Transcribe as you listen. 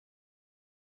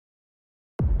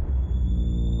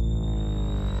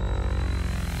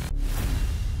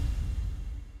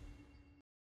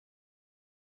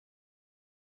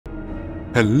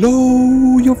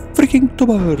Hello, you freaking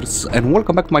tubers, and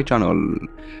welcome back to my channel.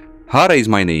 Hara is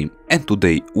my name, and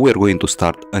today we're going to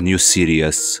start a new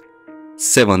series,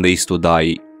 7 Days to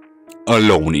Die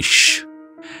Alone-ish.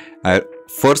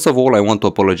 First of all, I want to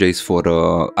apologize for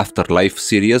Afterlife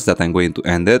series that I'm going to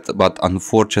end it, but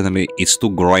unfortunately it's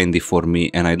too grindy for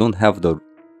me and I don't have the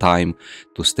time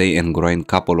to stay and grind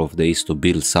couple of days to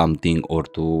build something or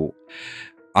to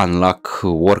unlock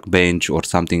workbench or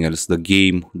something else. The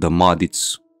game, the mod,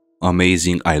 it's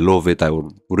amazing. I love it. I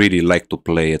would really like to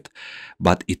play it,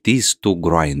 but it is too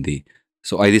grindy.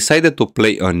 So I decided to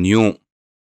play a new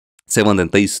 7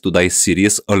 Days to Die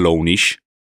series alone-ish.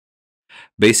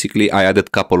 Basically, I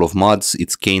added couple of mods.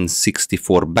 It's Kane's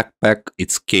 64 backpack.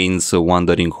 It's Kane's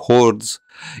wandering hordes.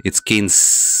 It's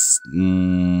Kane's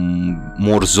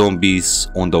more zombies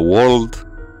on the world.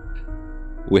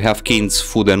 We have Kane's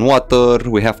food and water.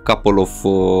 We have couple of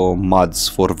mods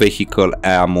for vehicle,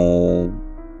 ammo,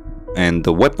 and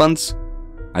weapons.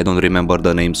 I don't remember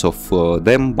the names of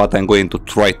them, but I'm going to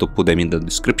try to put them in the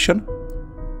description.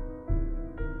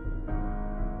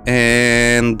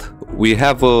 And we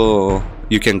have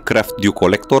you can craft dew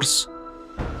collectors.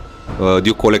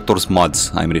 Dew collectors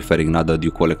mods, I'm referring, not the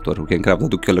dew collector. We can craft the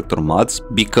dew collector mods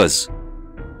because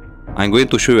I'm going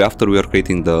to show you after we are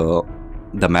creating the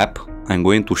map. I'm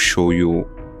going to show you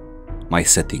my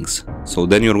settings, so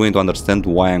then you're going to understand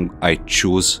why I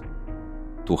choose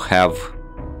to have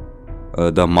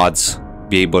the mods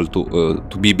be able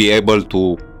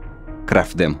to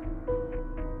craft them.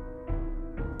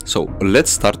 So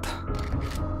let's start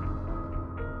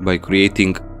by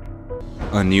creating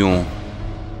a new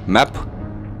map.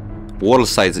 World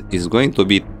size is going to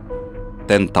be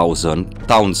 10,000,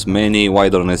 towns many,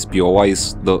 wider on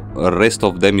SPOIs, the rest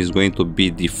of them is going to be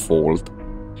default.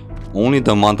 Only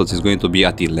the mountains is going to be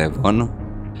at 11.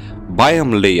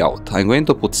 Biome layout, I'm going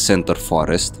to put center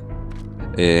forest,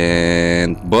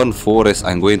 and burn forest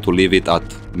I'm going to leave it at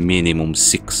minimum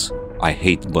 6. I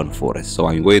hate burn forest, so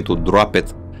I'm going to drop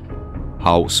it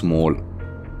how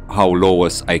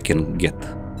lowest I can get.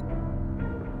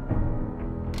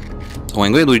 So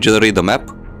I'm going to generate the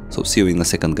map, so see you in a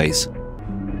second, guys.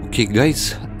 Okay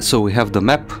guys, so we have the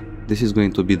map. This is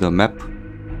going to be the map.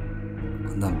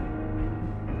 The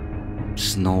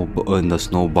snow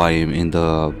biome in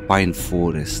the pine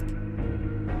forest.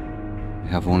 We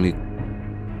have only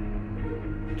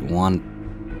 1,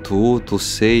 2 to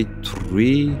say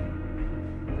 3.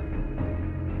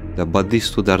 But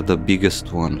these two are the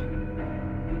biggest one.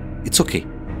 It's okay,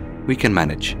 we can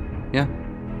manage. Yeah.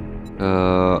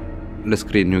 Let's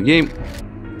create a new game.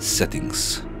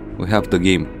 Settings. We have the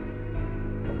game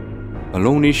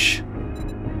alone-ish.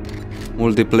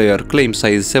 Multiplayer, claim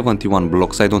size 71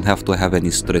 blocks. I don't have to have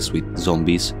any stress with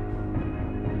zombies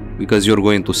because you're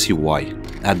going to see why.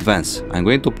 Advanced, I'm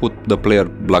going to put the player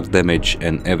block damage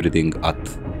and everything at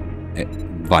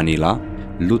vanilla.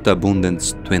 Loot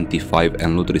abundance 25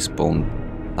 and loot respawn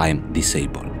time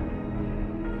disabled.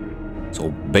 So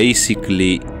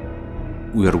basically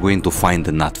we are going to find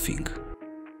nothing.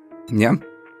 Yeah.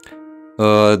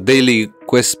 Daily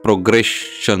quest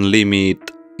progression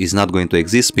limit is not going to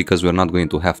exist because we're not going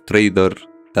to have trader.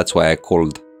 That's why I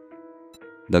called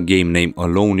the game name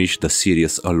alone-ish, the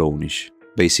series alone-ish.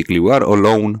 Basically we are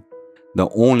alone. The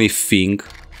only thing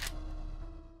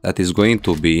that is going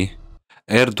to be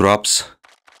airdrops,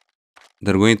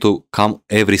 they're going to come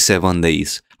every 7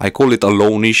 days. I call it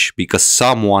alone-ish because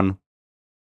someone,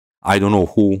 I don't know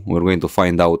who, we're going to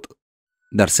find out,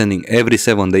 they're sending every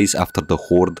 7 days after the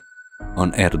horde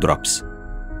on airdrops.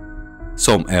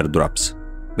 Some airdrops.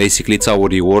 Basically it's our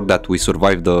reward that we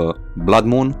survive the blood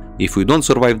moon. If we don't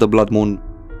survive the blood moon,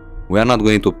 we are not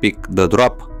going to pick the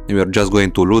drop. We are just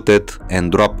going to loot it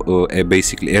and drop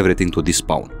basically everything to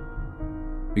despawn.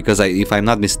 Because if I'm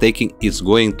not mistaken, it's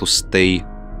going to stay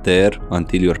there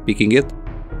until you're picking it.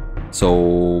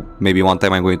 So maybe one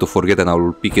time I'm going to forget and I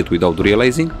will pick it without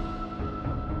realizing.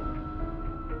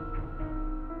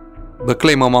 The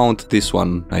claim amount, this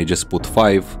one I just put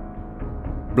 5.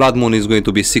 Blood moon is going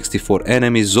to be 64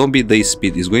 enemies. Zombie day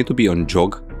speed is going to be on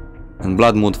jog, and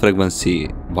blood moon frequency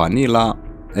vanilla.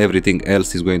 Everything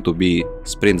else is going to be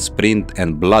sprint,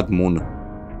 and blood moon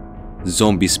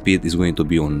zombie speed is going to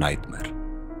be on nightmare.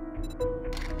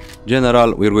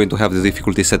 General, we're going to have the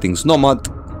difficulty settings nomad.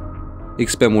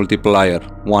 XP multiplier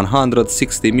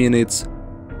 160 minutes.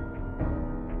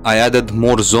 I added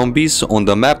more zombies on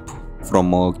the map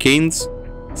from Kane's.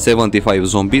 75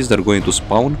 zombies, they're going to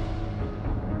spawn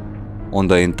on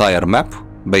the entire map.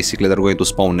 Basically they're going to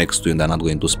spawn next to you, they're not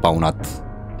going to spawn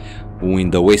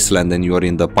in the wasteland and you are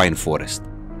in the pine forest.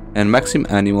 And maximum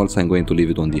animals, I'm going to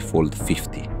leave it on default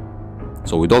 50.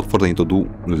 So without further ado,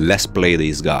 let's play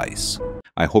these guys.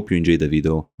 I hope you enjoyed the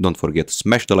video. Don't forget to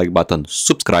smash the like button,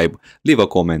 subscribe, leave a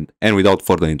comment, and without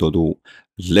further ado,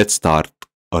 let's start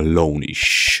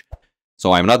alone-ish.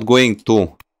 So I'm not going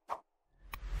to...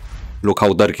 Look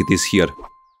how dark it is here.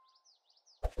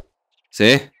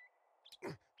 See?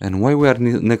 And why we are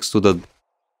next to the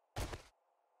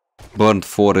burnt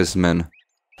forest, man?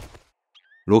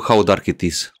 Look how dark it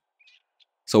is.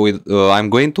 So I'm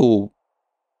going to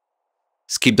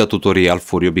skip the tutorial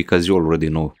for you because you already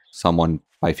know.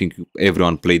 I think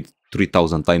everyone played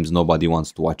 3000 times, nobody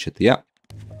wants to watch it, yeah?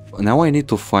 Now I need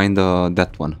to find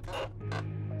that one.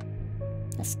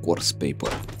 Of course, paper.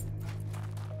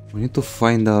 We need to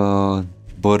find a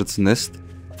bird's nest.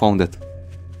 Found it.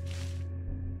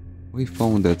 We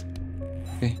found it.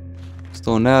 Okay.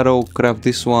 Stone arrow, craft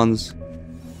these ones.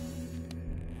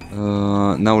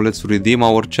 Now let's redeem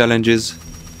our challenges.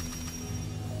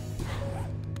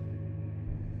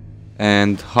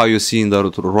 And how you see in the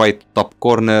right top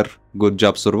corner, good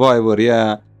job survivor,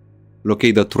 yeah.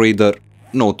 Locate the trader,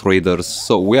 no traders,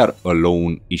 so we are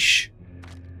alone-ish.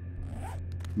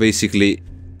 Basically,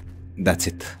 that's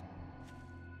it.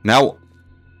 Now,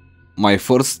 my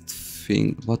first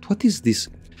thing, but what is this?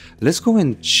 Let's go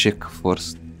and check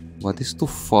first. What is too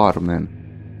far,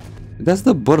 man? That's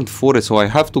the burnt forest, so I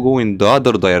have to go in the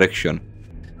other direction.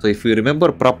 So if you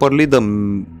remember properly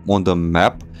on the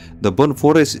map, the burnt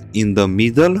forest in the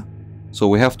middle, so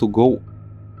we have to go,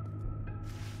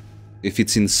 if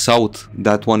it's in south,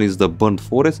 that one is the burnt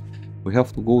forest, we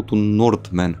have to go to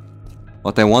north, man.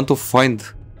 But I want to find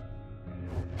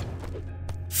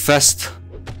fast.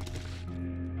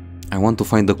 I want to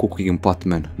find the cooking pot,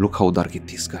 man. Look how dark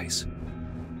it is, guys.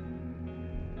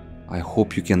 I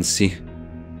hope you can see.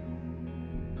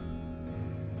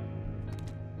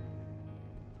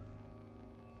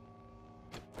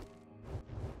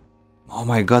 Oh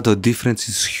my god, the difference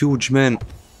is huge, man.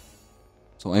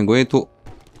 So I'm going to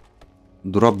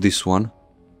drop this one.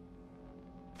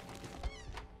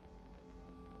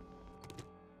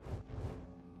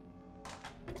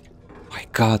 My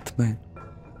god, man.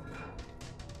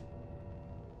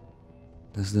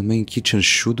 That's the main kitchen.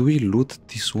 Should we loot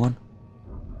this one?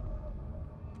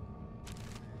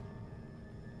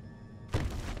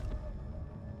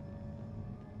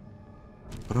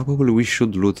 Probably we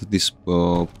should loot this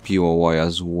POI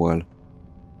as well.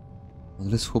 But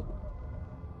let's hope...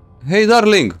 Hey,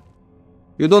 darling!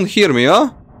 You don't hear me,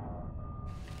 huh?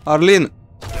 Arlene!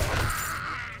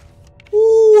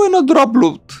 Ooh, and a drop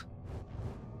loot!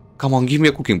 Come on, give me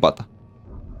a cooking pot.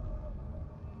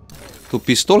 2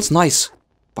 pistols, nice!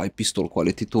 5 pistol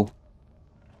quality too.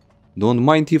 Don't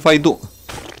mind if I do.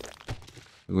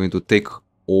 We're going to take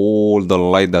all the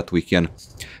light that we can.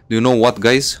 Do you know what,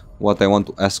 guys? What I want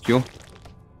to ask you?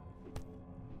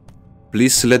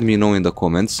 Please let me know in the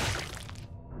comments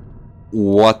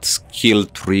what skill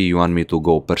tree you want me to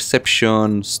go.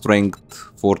 Perception,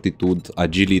 strength, fortitude,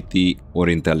 agility, or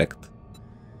intellect.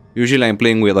 Usually I'm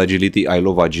playing with agility. I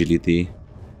love agility.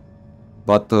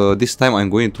 But this time I'm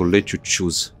going to let you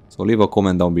choose. So leave a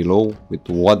comment down below with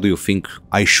what do you think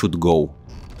I should go.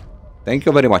 Thank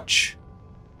you very much.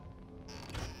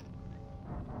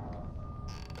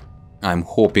 I'm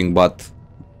hoping, but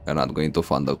we're not going to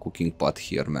find a cooking pot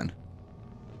here, man.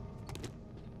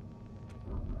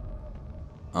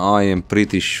 I am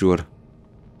pretty sure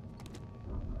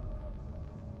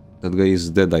that guy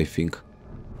is dead, I think.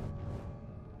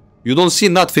 You don't see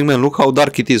nothing, man. Look how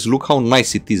dark it is. Look how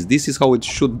nice it is. This is how it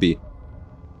should be.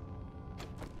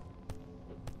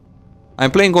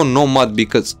 I'm playing on Nomad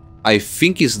because I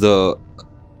think it's the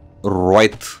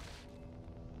right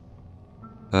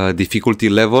difficulty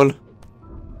level.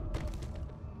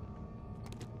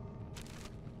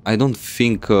 I don't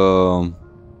think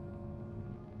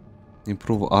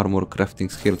improve armor crafting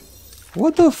skill.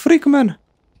 What the freak, man?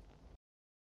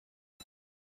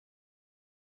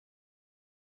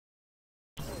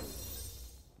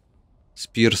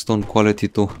 Spear stone quality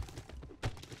too.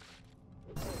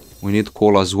 We need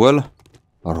coal as well.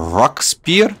 Rock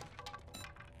spear?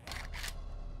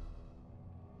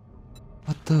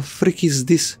 What the freak is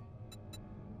this?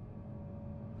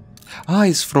 Ah,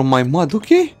 it's from my mod,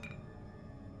 okay.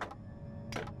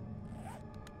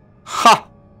 Ha!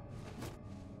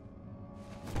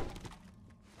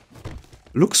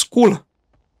 Looks cool.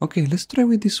 Okay, let's try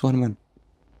with this one, man.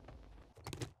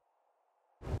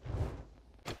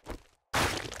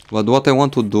 But what I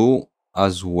want to do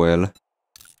as well,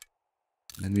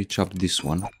 let me chop this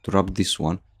one, drop this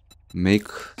one, make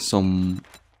some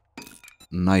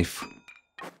knife.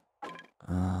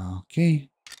 Okay.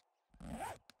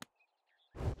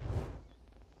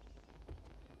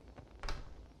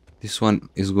 This one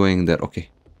is going there. Okay.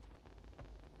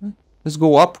 Let's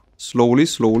go up. Slowly,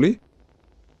 slowly.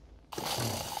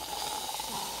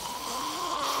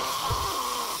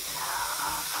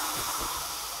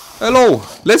 Hello.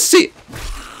 Let's see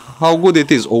how good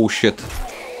it is. Oh, shit.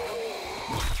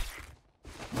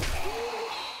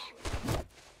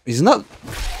 It's not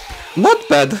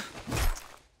bad.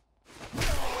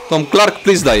 Tom Clark,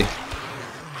 please die.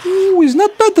 Ooh, it's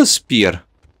not bad, the spear.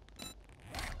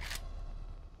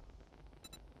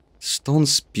 Stone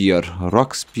spear,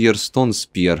 rock spear, stone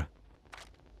spear.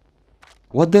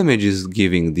 What damage is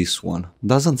giving this one?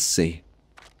 Doesn't say.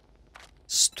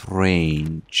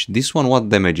 Strange. This one, what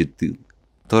damage it did?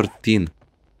 13.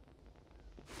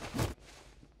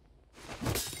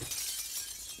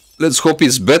 Let's hope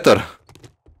it's better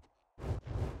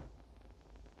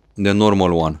than the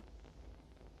normal one.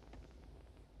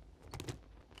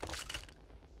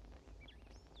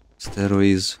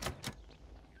 Stairways.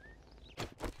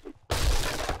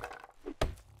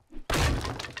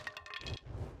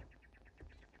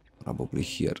 Probably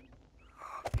here.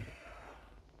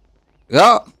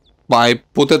 Yeah, I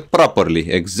put it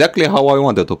properly. Exactly how I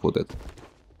wanted to put it.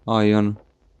 Iron.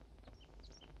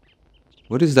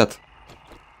 What is that?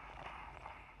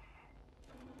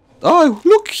 Oh,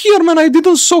 look here, man. I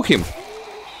didn't saw him.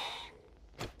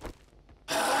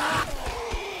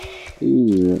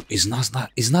 Ooh, it's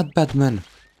not bad, man.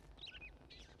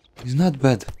 It's not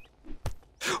bad.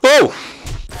 Oh!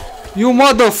 You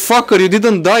motherfucker, you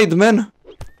didn't die, man.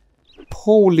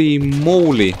 Holy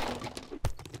moly.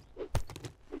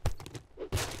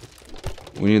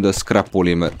 We need a scrap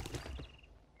polymer.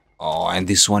 Oh, and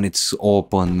this one, it's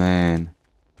open, man.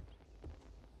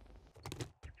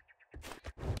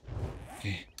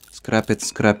 Okay, scrap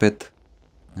it.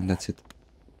 And that's it.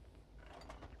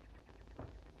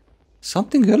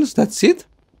 Something else, that's it?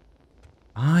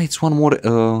 Ah, it's one more,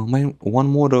 one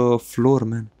more floor,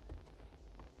 man.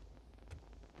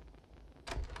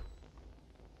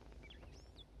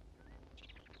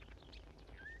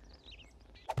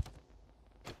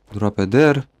 Drop it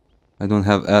there. I don't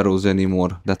have arrows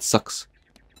anymore. That sucks.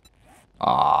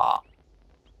 Ah.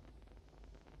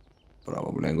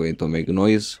 Probably I'm going to make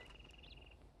noise.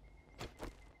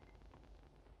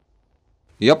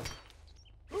 Yep.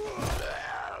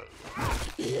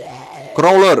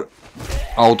 Crawler.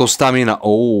 Auto stamina.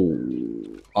 Oh.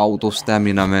 Auto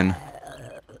stamina, man.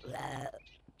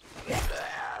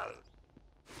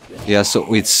 Yeah,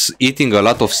 so it's eating a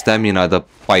lot of stamina,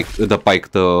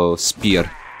 the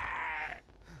spear.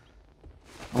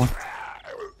 What?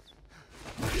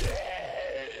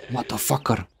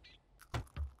 Motherfucker.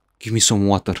 Give me some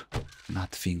water.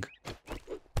 Nothing.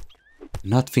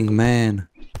 Nothing, man.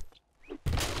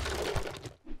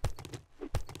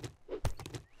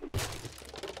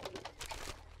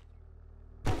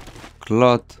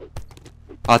 Cloth.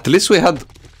 At least we had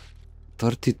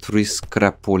 33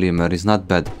 scrap polymer. It's not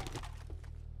bad.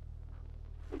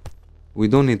 We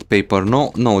don't need paper.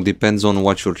 No, depends on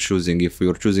what you're choosing. If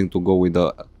you're choosing to go with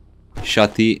the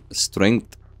shoddy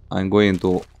strength, I'm going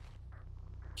to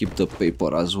keep the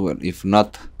paper as well. If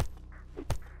not,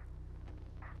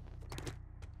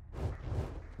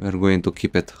 we're going to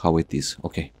keep it how it is.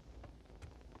 Okay.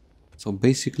 So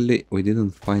basically, we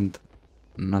didn't find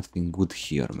nothing good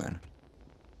here, man.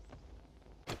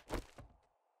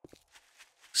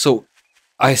 So,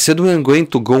 I said we're going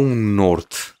to go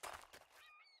north.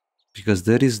 Because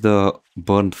there is the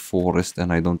burned forest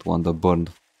and I don't want the burned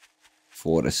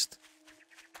forest.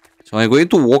 So I'm going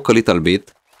to walk a little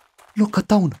bit. Look, a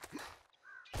town.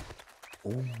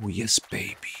 Oh, yes,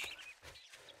 baby.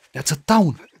 That's a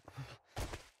town.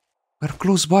 We're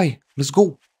close by. Let's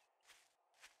go.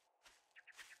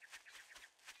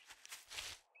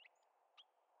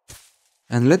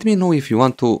 And let me know if you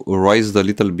want to raise a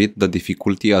little bit the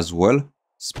difficulty as well.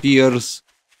 Spears.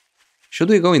 Should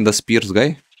we go in the spears,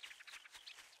 guy?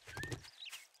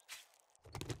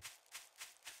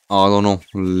 I don't know.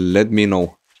 Let me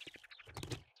know.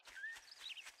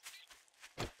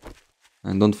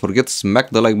 And don't forget, smack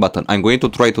the like button. I'm going to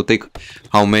try to take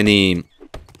how many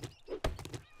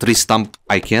tree stump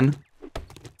I can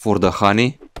for the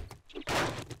honey.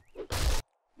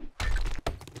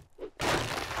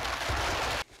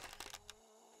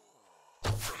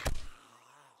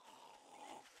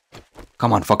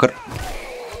 Come on, fucker.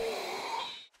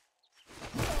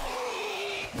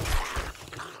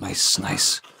 Nice,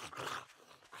 nice.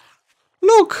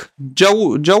 Look!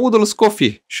 Jawudal's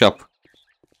coffee shop.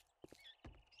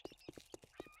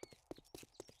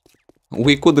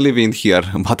 We could live in here,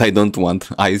 but I don't want.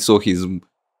 I saw his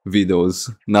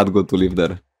videos. Not good to live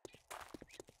there.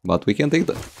 But we can take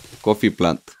the coffee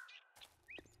plant.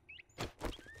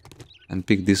 And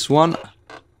pick this one.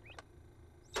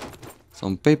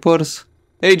 Some papers.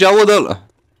 Hey, Jawoodle!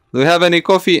 Do you have any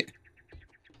coffee?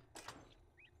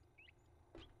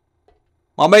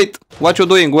 My mate, what you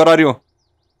doing? Where are you?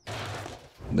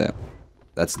 Damn,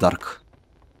 that's dark.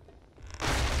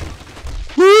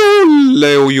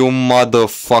 Leo, you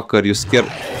motherfucker, you scared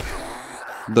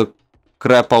the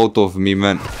crap out of me,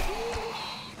 man.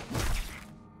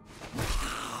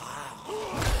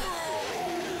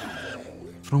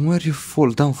 From where you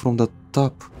fall down from the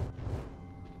top?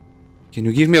 Can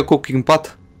you give me a cooking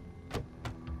pot?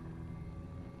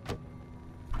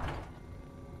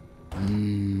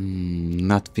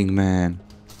 Nothing, man.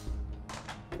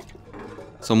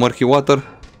 Some murky water.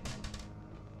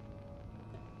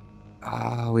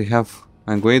 We have...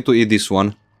 I'm going to eat this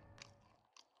one.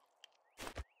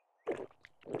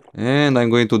 And I'm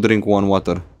going to drink one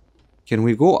water. Can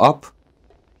we go up?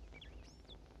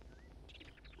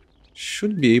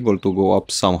 Should be able to go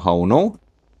up somehow, no?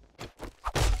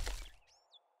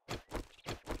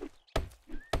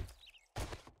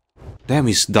 Damn,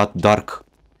 it's that dark.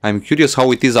 I'm curious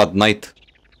how it is at night.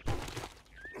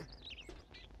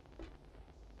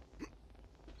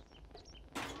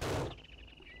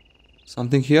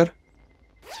 Something here?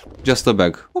 Just a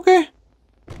bag. Okay.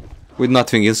 With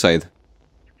nothing inside.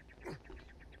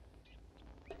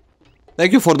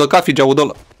 Thank you for the coffee,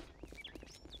 Jawoodle.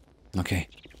 Okay.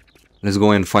 Let's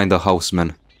go and find the house,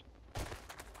 man.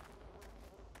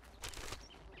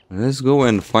 Let's go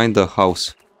and find the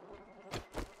house.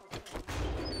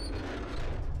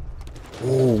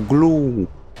 Oh, glue.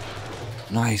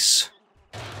 Nice.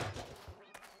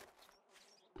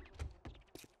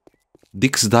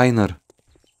 Dick's Diner.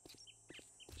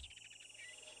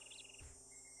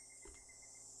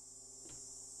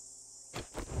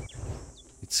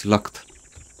 It's locked.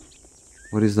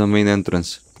 Where is the main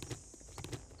entrance?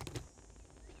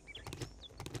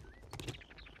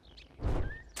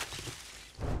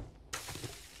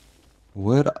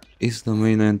 Where is the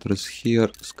main entrance? Here.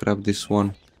 Scrap this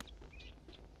one.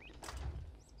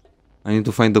 I need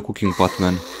to find the cooking pot,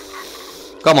 man.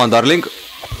 Come on, darling.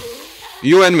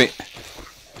 You and me.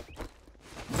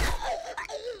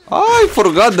 I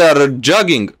forgot they're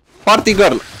jogging. Party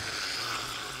girl.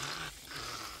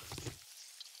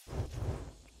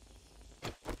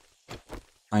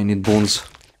 I need bones.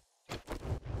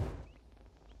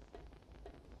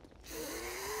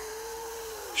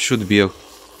 Should be a...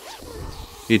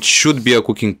 It should be a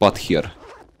cooking pot here.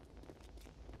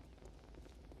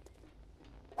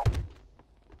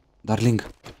 Darling.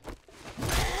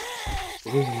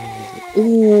 Ooh.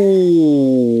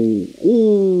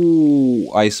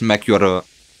 Ooh. I smack your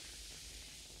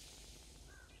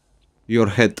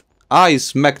head. I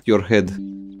smacked your head.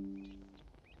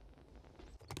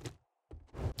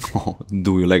 Oh,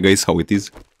 do you like, guys, how it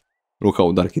is? Look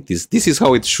how dark it is. This is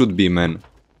how it should be, man.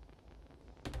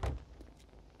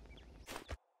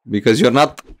 Because you're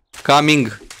not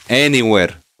coming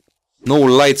anywhere. No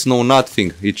lights, no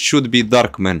nothing. It should be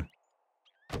dark, man.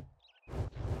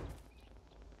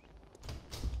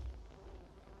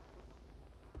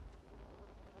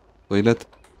 Toilet.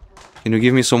 Can you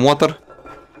give me some water?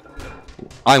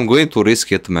 I'm going to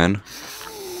risk it, man.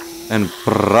 And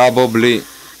probably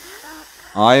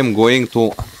I am going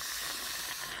to...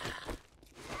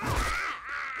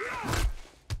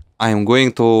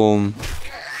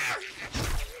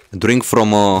 drink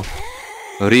from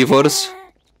rivers.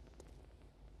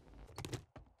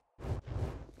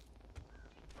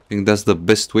 I think that's the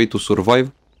best way to survive.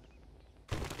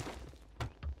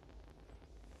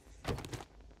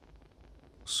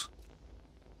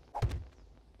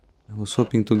 I was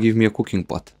hoping to give me a cooking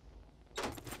pot.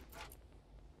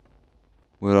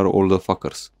 Where are all the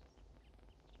fuckers?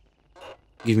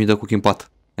 Give me the cooking pot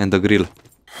and the grill.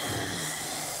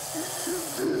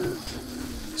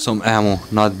 Some ammo,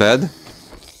 not bad.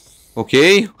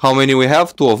 Okay, how many we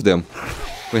have? 2 of them.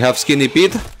 We have Skinny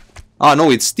Pete. Ah,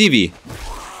 no, it's Stevie.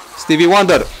 Stevie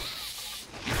Wonder.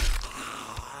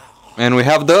 And we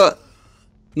have the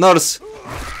nurse.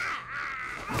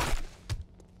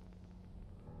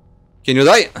 Can you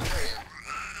die?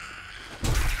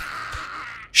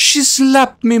 She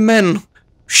slapped me, man.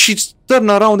 She turned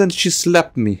around and she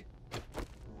slapped me.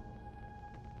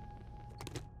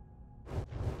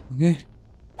 Okay.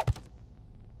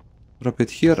 Drop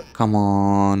it here. Come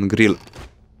on, grill.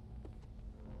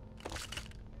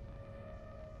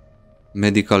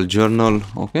 Medical journal.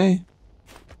 Okay.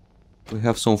 We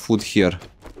have some food here.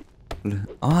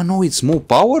 Ah, no, it's more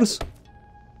powers?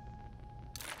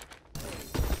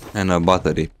 And a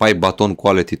battery. Pipe baton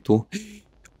quality too.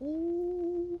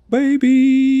 Ooh,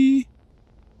 baby.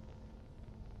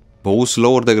 Both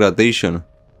lower degradation.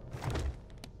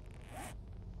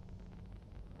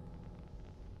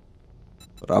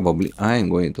 Probably I'm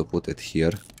going to put it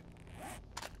here.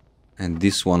 And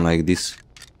this one like this.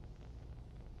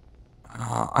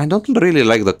 I don't really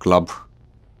like the club.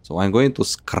 So I'm going to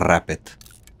scrap it.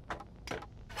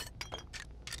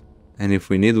 And if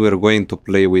we need, we're going to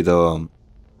play with a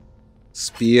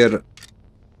spear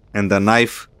and a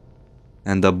knife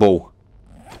and a bow.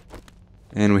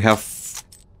 And we have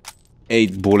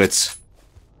 8 bullets.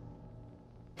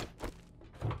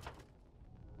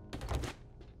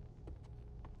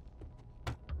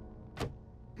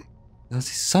 There's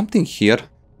something here.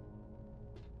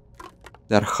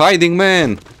 They're hiding,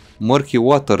 man. Murky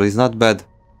water is not bad.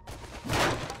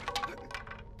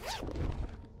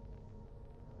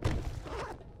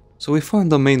 So we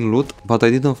found the main loot, but I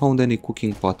didn't find any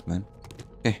cooking pot, man.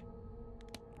 Okay.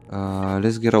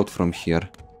 Let's get out from here.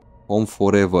 Home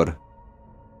forever.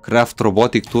 Craft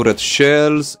robotic turret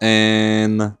shells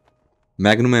and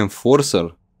Magnum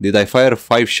Enforcer. Did I fire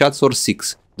 5 shots or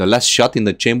 6? The last shot in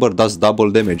the chamber does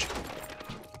double damage.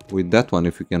 With that one,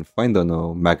 if you can find a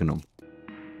Magnum.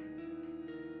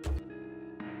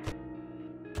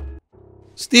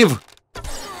 Steve!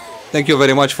 Thank you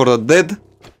very much for the dead.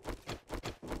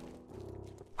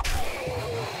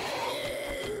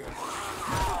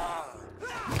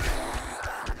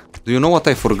 Do you know what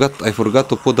I forgot? I forgot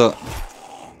to put the...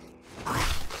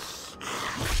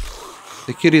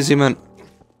 Take it easy, man.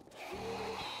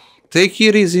 Take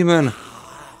it easy, man.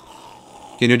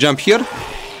 Can you jump here?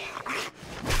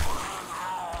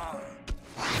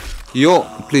 Yo,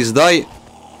 please die.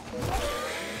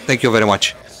 Thank you very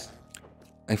much.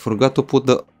 I forgot to put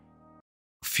the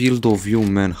field of view,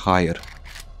 man, higher.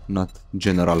 Not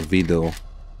general video.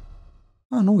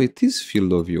 Ah, no, it is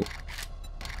field of view.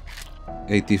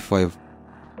 85.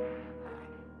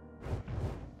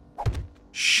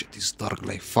 Shit, it's dark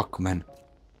like fuck, man.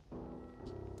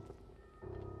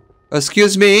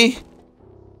 Excuse me?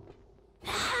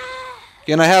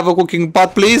 Can I have a cooking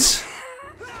pot, please?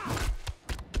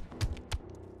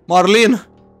 Marlene?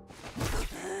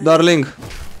 Darling.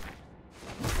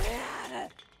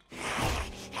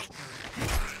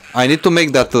 I need to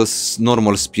make that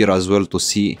normal spear as well to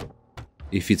see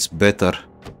if it's better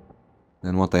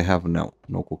than what I have now.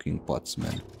 No cooking pots,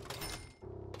 man.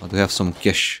 But we have some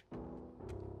cash.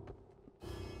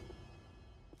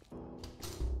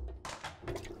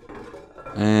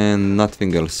 And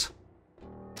nothing else.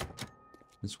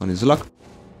 This one is locked.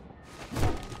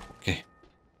 Okay.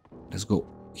 Let's go.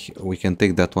 We can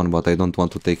take that one, but I don't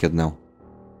want to take it now.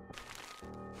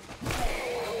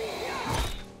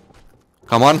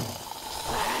 Come on.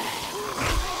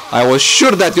 I was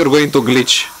sure that you're going to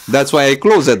glitch. That's why I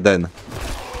closed it then.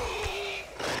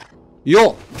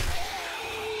 Yo.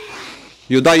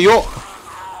 You die, yo.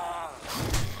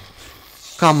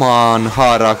 Come on,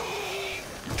 Hara.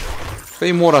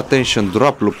 Pay more attention.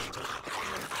 Drop loop.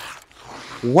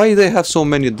 Why they have so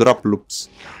many drop loops?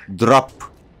 Drop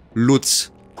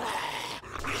loots.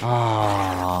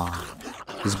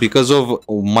 It's because of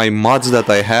my mods that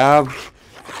I have.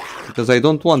 Because I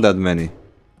don't want that many.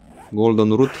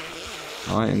 Golden root.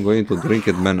 I am going to drink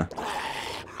it, man.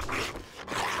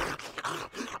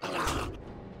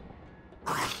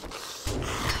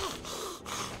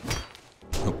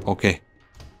 Okay.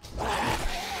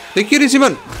 Take it easy,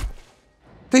 man.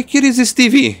 Take it easy,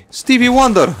 Stevie. Stevie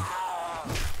Wonder.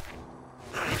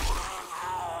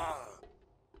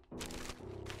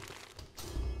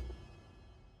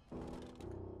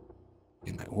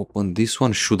 Can I open this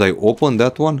one? Should I open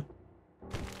that one?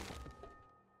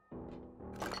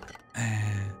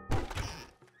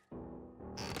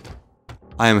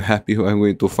 I am happy I'm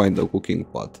going to find a cooking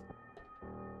pot.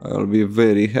 I'll be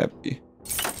very happy.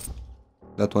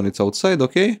 That one is outside,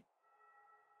 okay?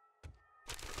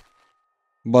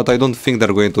 But I don't think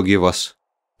they're going to give us.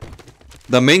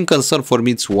 The main concern for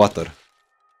me is water,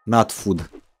 not food.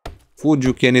 Food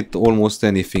you can eat almost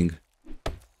anything.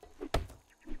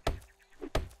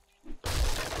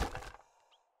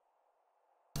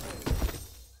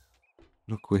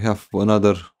 Look, we have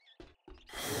another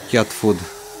cat food.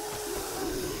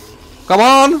 Come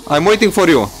on! I'm waiting for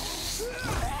you.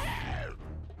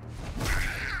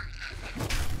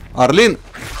 Arlene,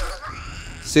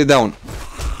 sit down.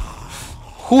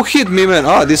 Who hit me, man?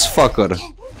 Ah, this fucker.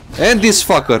 And this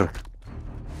fucker.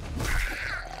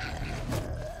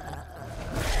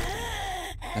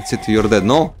 That's it, you're dead,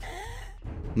 no?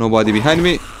 Nobody behind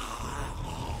me.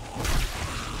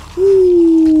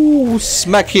 Ooh,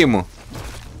 smack him.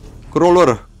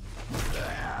 Crawler.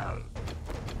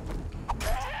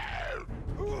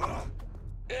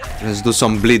 Let's do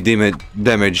some bleed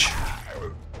damage.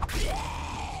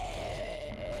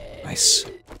 Nice.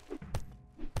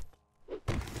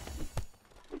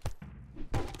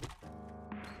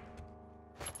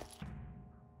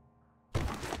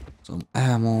 Some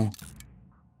ammo.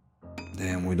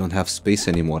 Damn, we don't have space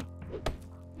anymore.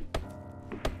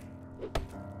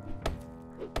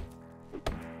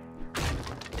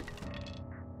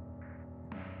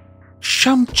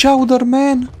 Sham chowder,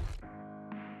 man.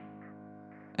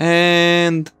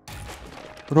 And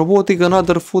robotic,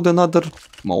 another food, another.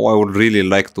 Oh, I would really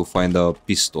like to find a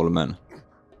pistol, man.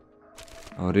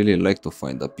 I would really like to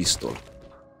find a pistol.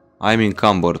 I'm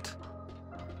encumbered.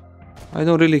 I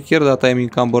don't really care that I'm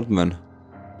encumbered, man.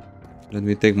 Let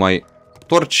me take my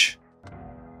torch.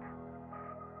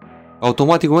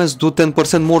 Automatic weapons do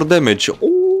 10% more damage.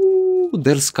 Oh,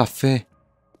 there's cafe.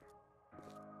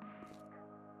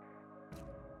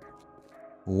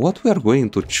 What we are going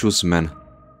to choose, man?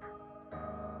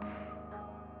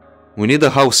 We need a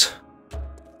house.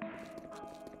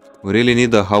 We really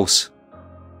need a house.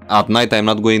 At night I'm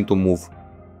not going to move.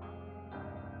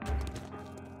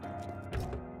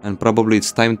 And probably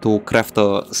it's time to craft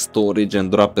a storage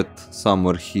and drop it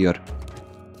somewhere here.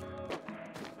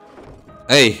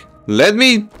 Hey, let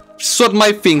me sort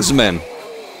my things, man.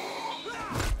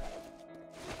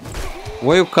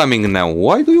 Why are you coming now?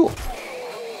 Why do you...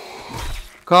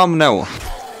 Come now.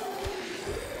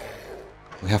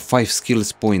 We have 5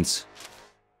 skills points.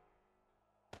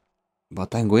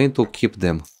 But I'm going to keep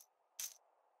them.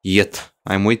 Yet.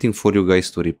 I'm waiting for you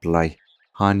guys to reply.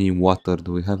 Honey, water.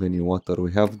 Do we have any water?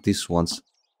 We have these ones.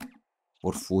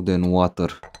 For food and water.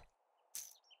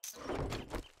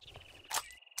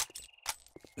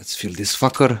 Let's fill this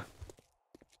fucker.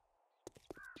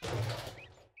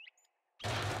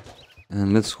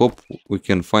 And let's hope we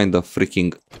can find a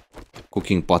freaking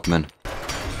cooking pot, man.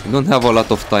 We don't have a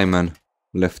lot of time, man,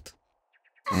 left.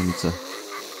 And it's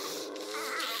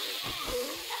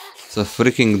a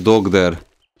freaking dog there.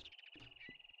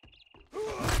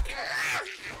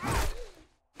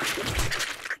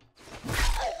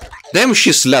 Damn,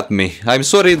 she slapped me. I'm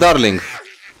sorry, darling.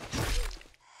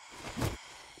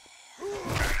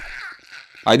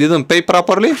 I didn't pay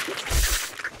properly?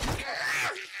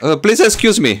 Please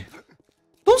excuse me.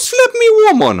 Don't slap me,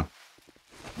 woman.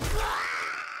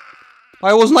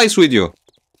 I was nice with you.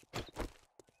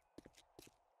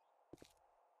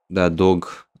 That dog.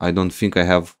 I don't think I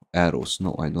have arrows.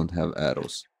 No, I don't have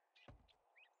arrows.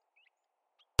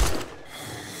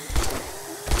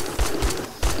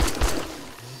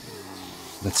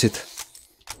 That's it.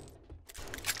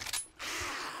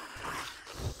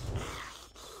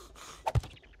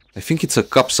 I think it's a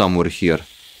cup somewhere here.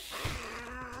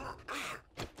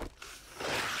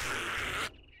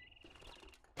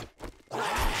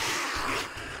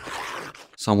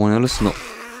 Someone else? No.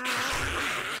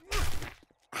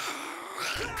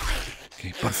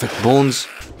 Okay, perfect bones.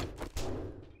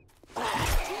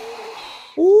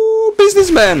 Ooh,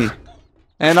 businessman!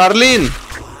 And Arlene!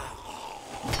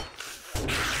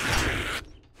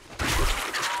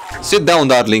 Sit down,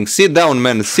 darling. Sit down,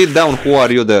 man. Sit down. Who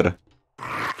are you there?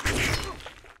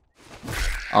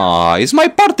 Ah, it's my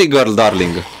party girl,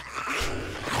 darling.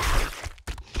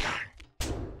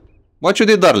 What you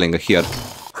did, darling, here?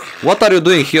 What are you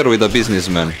doing here with a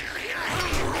businessman?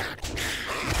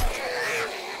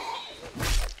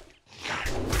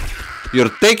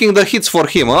 You're taking the hits for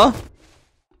him, huh?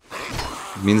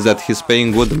 It means that he's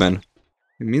paying good, man.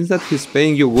 It means that he's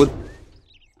paying you good.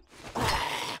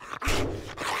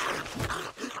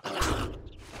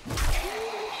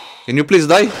 Can you please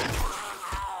die?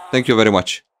 Thank you very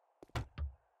much.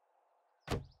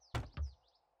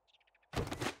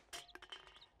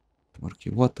 Murky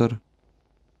water.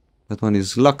 That one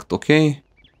is locked, okay.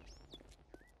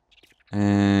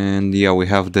 And yeah, we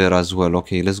have there as well.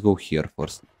 Okay, let's go here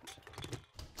first.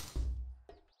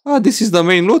 Ah, this is the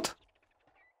main loot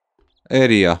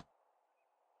area.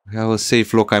 We have a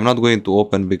safe lock. I'm not going to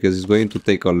open because it's going to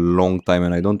take a long time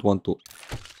and I don't want to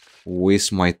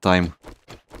waste my time.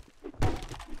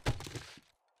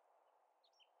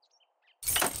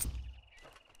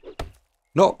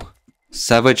 No.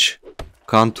 Savage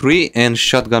country and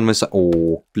shotgun mesa.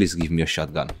 Oh, please give me a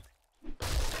shotgun.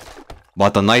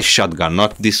 But a nice shotgun,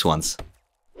 not this ones.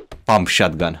 Pump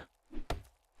shotgun.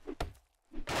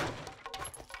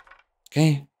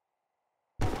 Okay.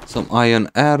 Some iron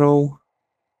arrow.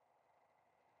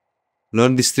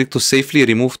 Learn this trick to safely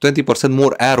remove 20%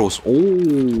 more arrows.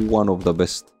 Oh, one of the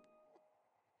best.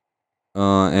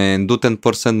 And do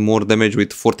 10% more damage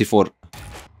with 44.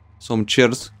 Some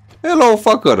chairs. Hello,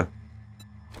 fucker.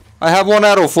 I have one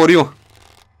arrow for you.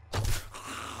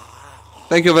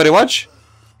 Thank you very much.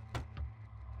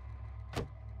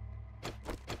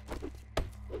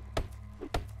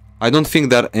 I don't think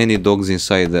there are any dogs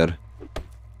inside there.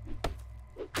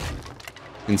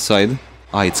 Inside?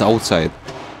 Ah, it's outside.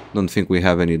 Don't think we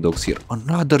have any dogs here.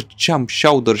 Another champ,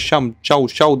 chowder, chander.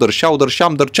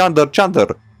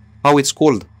 How it's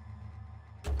called?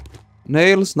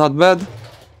 Nails, not bad.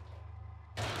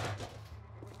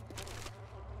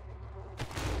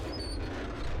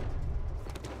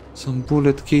 Some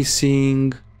bullet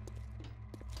casing.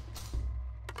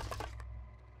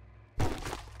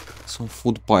 Some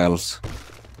food piles.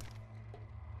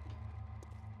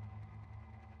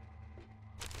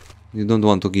 You don't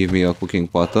want to give me a cooking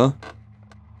pot, huh?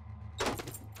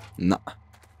 Nah.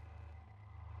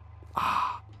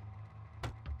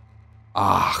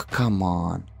 Ah, come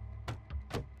on.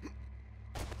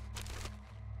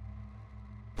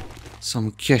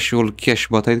 Some cash, all cash,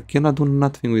 but I cannot do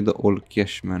nothing with the old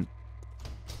cash, man.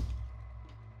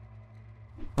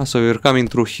 Ah, so we're coming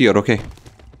through here, okay.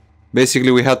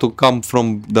 Basically, we had to come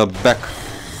from the back.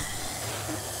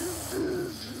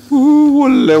 Ooh,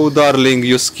 Leo, darling,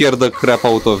 you scared the crap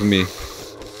out of me.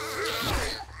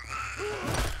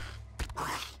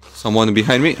 Someone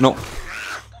behind me? No.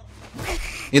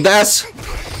 In the ass!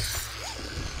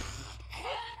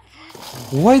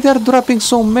 Why they're dropping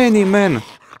so many, man?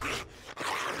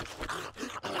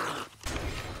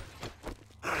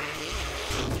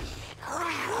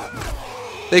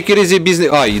 Take it easy, business.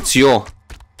 Ah, it's yo.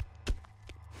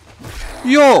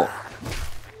 Yo!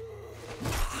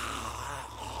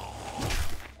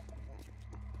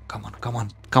 Come on, come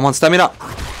on. Come on, stamina!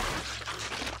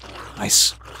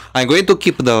 Nice. I'm going to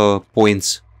keep the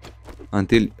points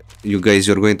until you guys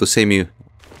are going to say me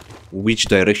which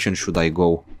direction should I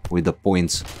go with the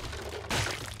points.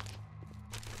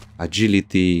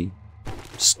 Agility,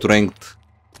 strength,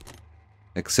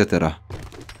 etc.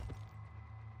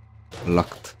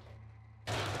 Locked.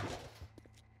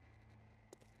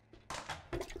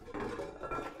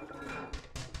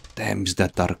 Damn, is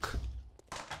that dark.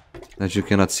 That you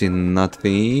cannot see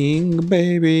nothing,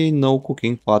 baby. No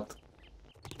cooking pot.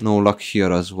 No luck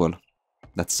here as well.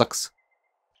 That sucks.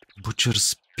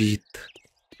 Butcher's pit.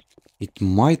 It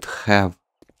might have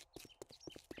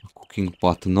a cooking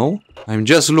pot, no? I'm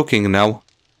just looking now.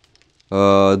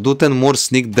 Do 10 more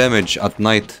sneak damage at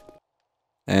night.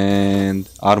 And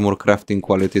armor crafting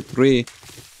quality 3.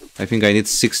 I think I need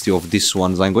 60 of these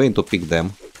ones. I'm going to pick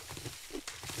them.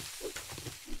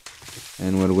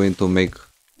 And we're going to make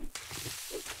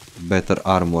better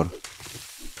armor.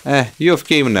 You have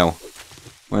came now.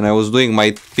 When I was doing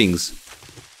my things.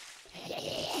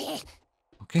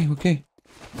 Okay, okay.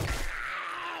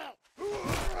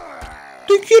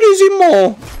 Take it easy,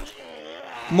 Mo.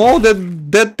 Mo, the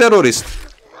dead terrorist.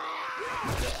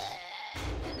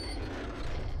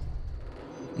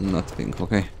 Nothing,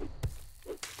 okay.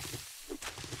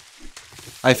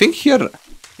 I think here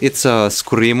it's a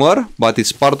screamer, but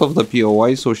it's part of the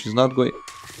POI, so she's not going...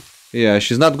 Yeah,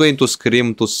 she's not going to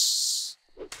scream to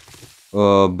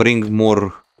bring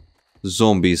more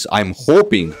zombies. I'm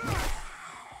hoping.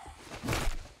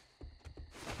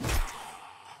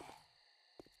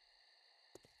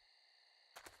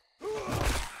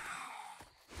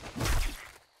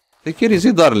 Take it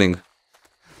easy, darling.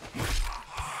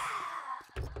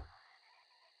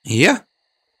 Yeah.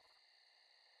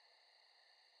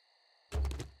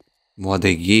 What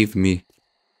they gave me.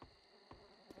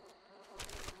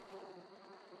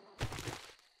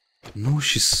 No,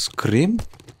 she screamed?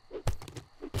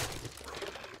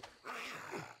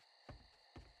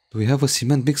 Do we have a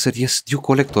cement mixer? Yes, dew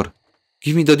collector.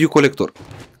 Give me the dew collector.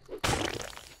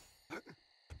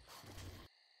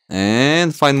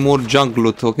 And find more junk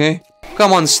loot, okay?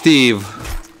 Come on, Steve.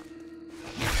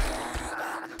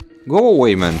 Go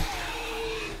away, man.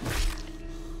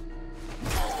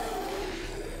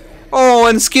 Oh,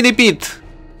 and Skinny Pete.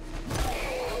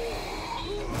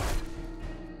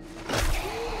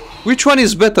 Which one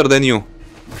is better than you?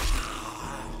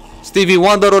 Stevie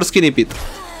Wonder or Skinny Pete?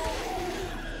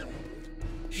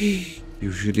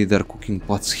 Usually there are cooking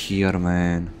pots here,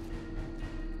 man.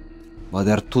 But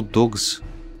there are two dogs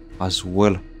as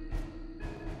well.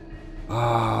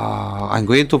 I'm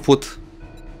going to put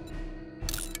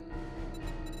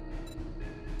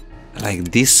like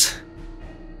this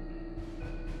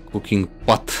cooking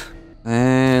pot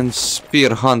and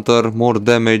spear hunter, more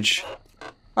damage.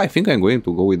 I think I'm going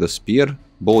to go with the spear.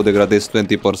 Bow degrades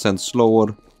 20%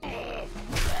 slower.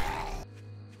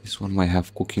 This one might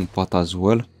have cooking pot as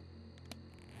well.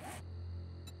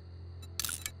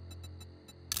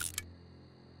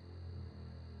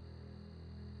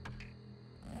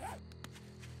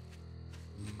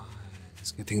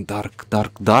 It's getting dark,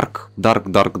 dark, dark,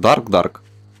 dark, dark, dark, dark.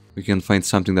 We can find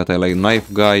something that I like.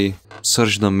 Knife guy.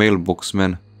 Search the mailbox,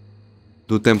 man.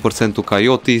 Do 10% to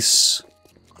coyotes.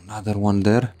 Another one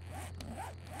there.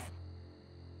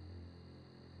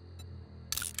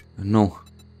 No.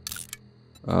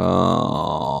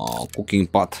 Cooking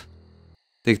pot.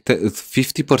 Take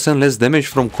 50% less damage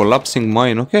from collapsing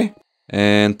mine, okay?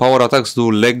 And power attacks do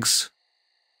legs.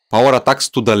 Power attacks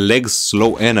to the legs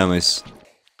slow enemies.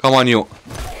 Come on, you.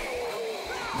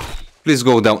 Please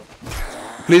go down.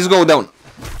 Please go down.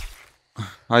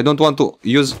 I don't want to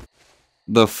use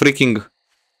the freaking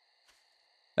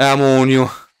ammo on you.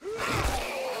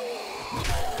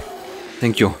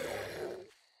 Thank you.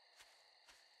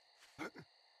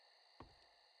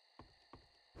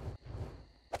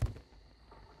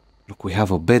 Look, we have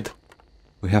a bed.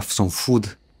 We have some food.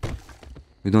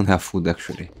 We don't have food,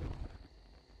 actually.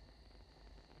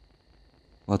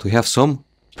 But we have some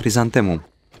chrysanthemum.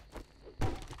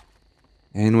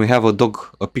 And we have a dog,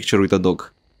 a picture with a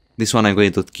dog. This one I'm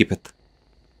going to keep it.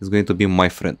 It's going to be my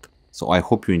friend. So I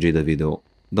hope you enjoyed the video.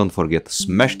 Don't forget,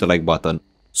 smash the like button.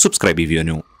 Subscribe if you're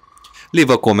new. Leave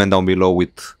a comment down below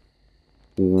with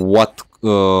what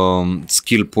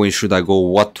skill point should I go,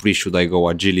 what tree should I go,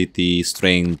 agility,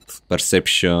 strength,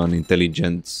 perception,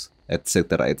 intelligence,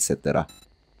 etc, etc.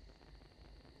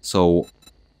 So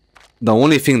the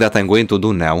only thing that I'm going to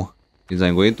do now is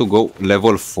I'm going to go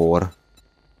level 4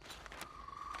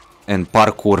 and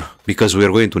parkour, because we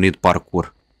are going to need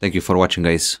parkour. Thank you for watching,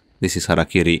 guys. This is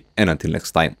Harakiri, and until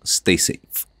next time, stay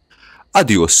safe.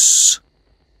 Adios,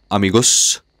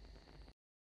 amigos.